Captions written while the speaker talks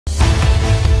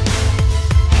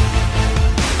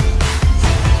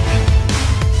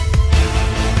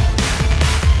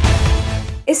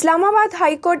Islamabad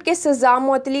high court के सजा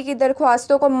मुअत्तली की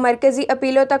दरख्वास्तों को मरकजी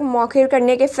अपीलों तक मौखिर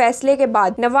करने के फैसले के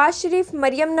बाद नवाज शरीफ,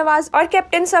 मरियम नवाज और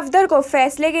कैप्टन सफदर को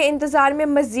फैसले के इंतजार में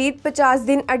मजीद 50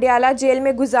 दिन अडियाला जेल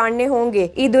में गुजारने होंगे।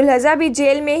 ईद उल अज़हा भी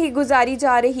जेल में ही गुजारी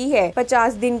जा रही है।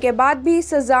 50 दिन के बाद भी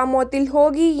सजा मुअत्तल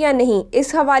होगी या नहीं,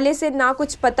 इस हवाले से ना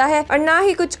कुछ पता है और ना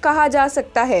ही कुछ कहा जा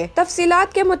सकता है।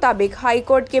 तफसीलात के मुताबिक हाई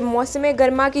कोर्ट के मौसम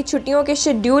गर्मा की छुट्टियों के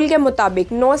शेड्यूल के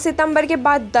मुताबिक 9 सितम्बर के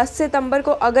बाद 10 सितम्बर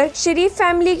को अगर शरीफ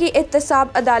फैमिली की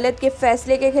एहतसाब अदालत के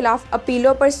फैसले के खिलाफ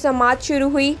अपीलों पर समाअत शुरू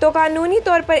हुई तो कानूनी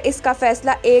तौर पर इसका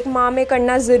फैसला 1 माह में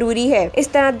करना जरूरी है।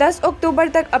 इस तरह 10 अक्टूबर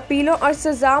तक अपीलों और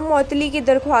सजा मुअत्तली की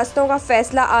दरख्वास्तों का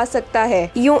फैसला आ सकता है।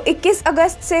 यूं 21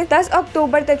 अगस्त से 10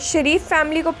 अक्टूबर तक शरीफ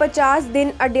फैमिली को 50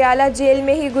 दिन अडियाला जेल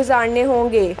में ही गुजारने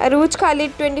होंगे। अरूज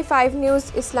खालिद, 25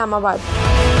 न्यूज़,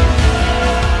 इस्लामाबाद।